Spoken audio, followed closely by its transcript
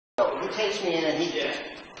he takes me in and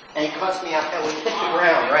he cuts me out, and we hit the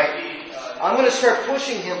ground, right? I'm going to start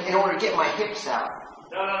pushing him in order to get my hips out.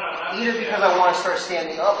 Either because I want to start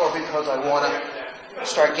standing up or because I want to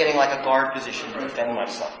start getting like a guard position to defend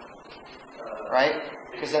myself. Right?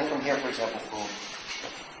 Because then from here, for example, boom.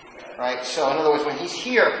 Right? So in other words, when he's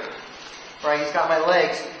here, right, he's got my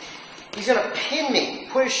legs, he's going to pin me,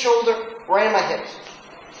 put his shoulder right in my hips.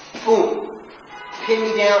 Boom. Pin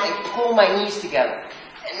me down and pull my knees together.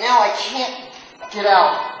 And now I can't get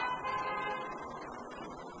out.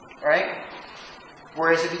 Right?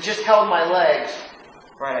 Whereas if he just held my legs,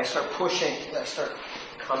 right, I start pushing, I start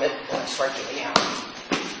coming, and I start getting out.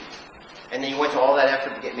 And then you went to all that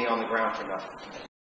effort to get me on the ground for nothing.